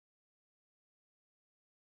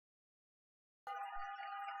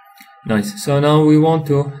Nice. So now we want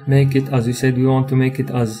to make it, as we said, we want to make it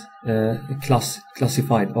as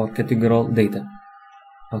classified or categorical data.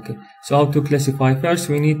 Okay, so how to classify? First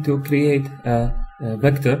we need to create a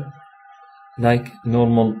vector like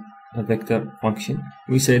normal vector function.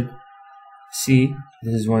 We said C,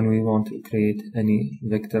 this is when we want to create any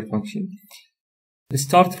vector function.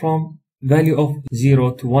 Start from value of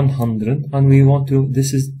 0 to 100, and we want to,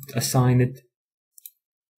 this is assign it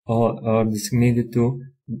or designate it to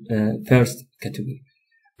first category,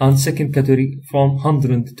 and second category from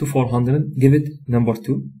 100 to 400 give it number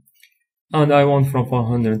 2, and I want from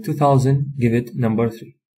 400 to 1000 give it number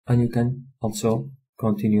 3, and you can also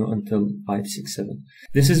continue until 5, 6, 7.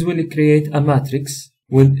 This is will create a matrix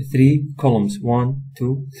with 3 columns, 1,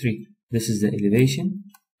 2, 3. This is the elevation,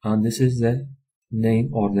 and this is the name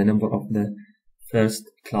or the number of the first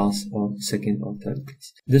class or second or third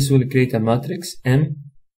class. This will create a matrix M.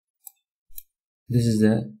 This is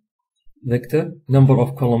the vector, number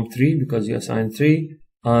of column 3 because you assign 3,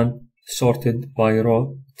 and sorted by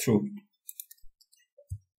row true.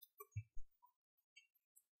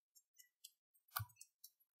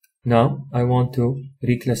 Now I want to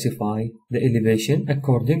reclassify the elevation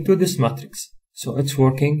according to this matrix. So it's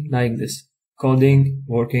working like this. Coding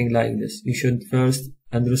working like this. You should first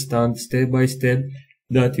understand step by step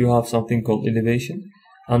that you have something called elevation,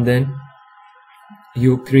 and then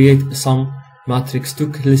you create some matrix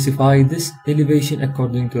to classify this elevation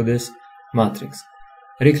according to this matrix.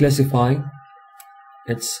 Reclassify,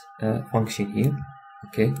 it's a function here.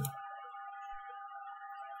 Okay,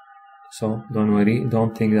 so don't worry,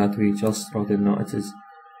 don't think that we just wrote it. No, it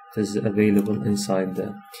is available inside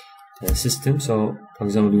the system. So for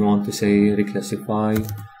example, we want to say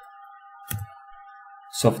reclassify,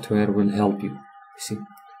 software will help you. See,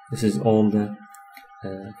 this is all the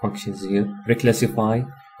functions here.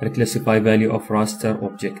 Reclassify value of raster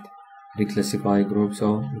object, reclassify group,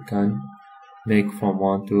 so you can make from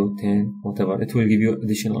 1 to 10, whatever. It will give you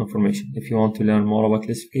additional information. If you want to learn more about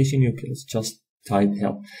classification, you can just type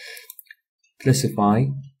help. Classify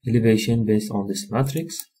elevation based on this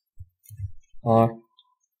matrix. Or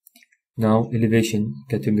now elevation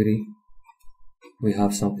category, we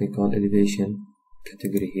have something called elevation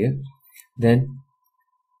category here. Then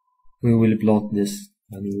we will plot this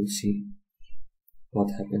and you will see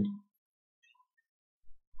what happened.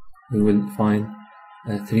 We will find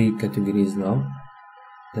 3 categories now.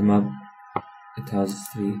 The map, it has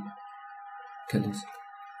 3 colors.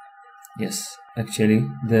 Yes, actually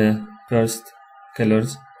the first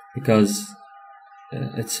colors, because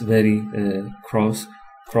it's very cross,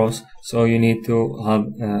 so you need to have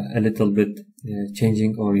a little bit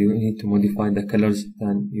changing, or you need to modify the colors,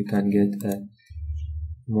 and you can get a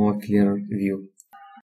more clearer view.